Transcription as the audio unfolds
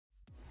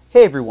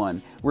Hey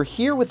everyone, we're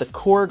here with the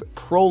KORG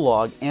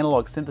Prologue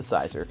analog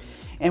synthesizer,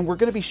 and we're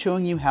going to be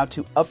showing you how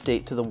to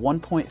update to the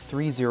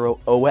 1.30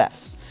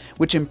 OS,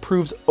 which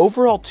improves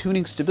overall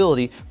tuning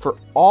stability for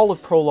all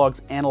of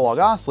Prologue's analog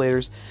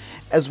oscillators,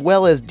 as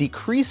well as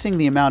decreasing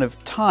the amount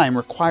of time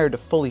required to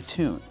fully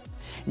tune.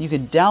 And you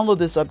can download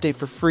this update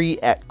for free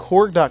at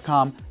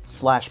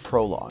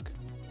korg.com/prologue.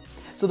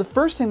 So the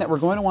first thing that we're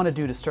going to want to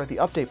do to start the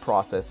update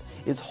process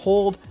is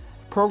hold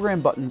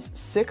program buttons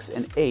 6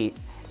 and 8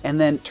 and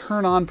then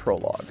turn on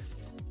Prologue.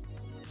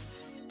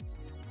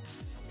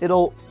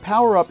 It'll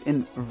power up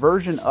in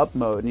version up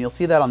mode, and you'll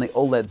see that on the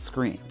OLED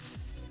screen.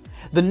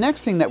 The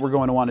next thing that we're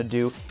going to want to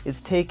do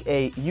is take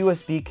a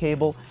USB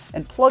cable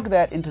and plug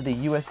that into the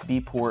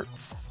USB port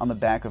on the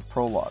back of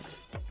Prologue.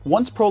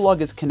 Once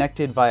Prologue is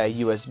connected via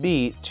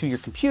USB to your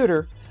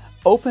computer,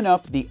 open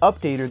up the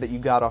updater that you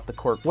got off the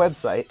KORG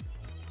website.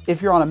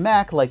 If you're on a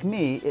Mac like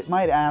me, it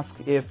might ask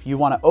if you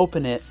want to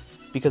open it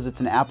because it's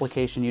an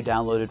application you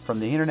downloaded from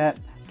the internet.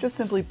 Just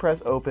simply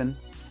press open,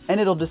 and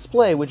it'll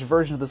display which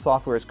version of the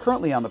software is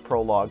currently on the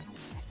Prologue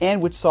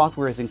and which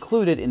software is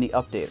included in the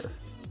updater.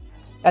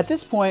 At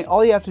this point,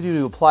 all you have to do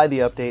to apply the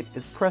update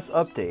is press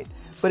update,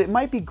 but it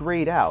might be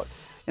grayed out,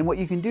 and what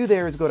you can do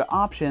there is go to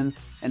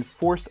options and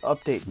force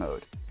update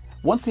mode.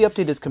 Once the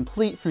update is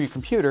complete from your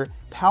computer,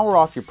 power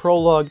off your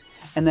Prologue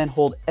and then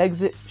hold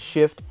exit,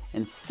 shift,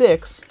 and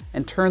 6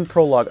 and turn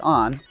Prologue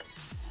on,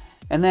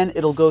 and then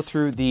it'll go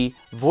through the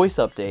voice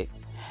update,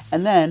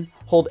 and then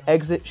hold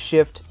exit,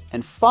 shift,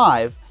 and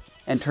 5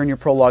 and turn your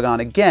Prologue on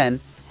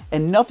again,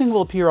 and nothing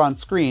will appear on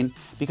screen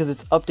because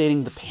it's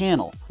updating the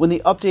panel. When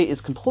the update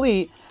is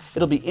complete,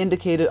 it'll be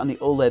indicated on the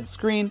OLED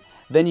screen.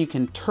 Then you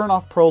can turn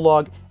off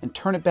Prologue and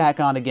turn it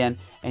back on again,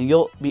 and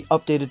you'll be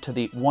updated to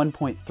the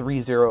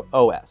 1.30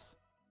 OS.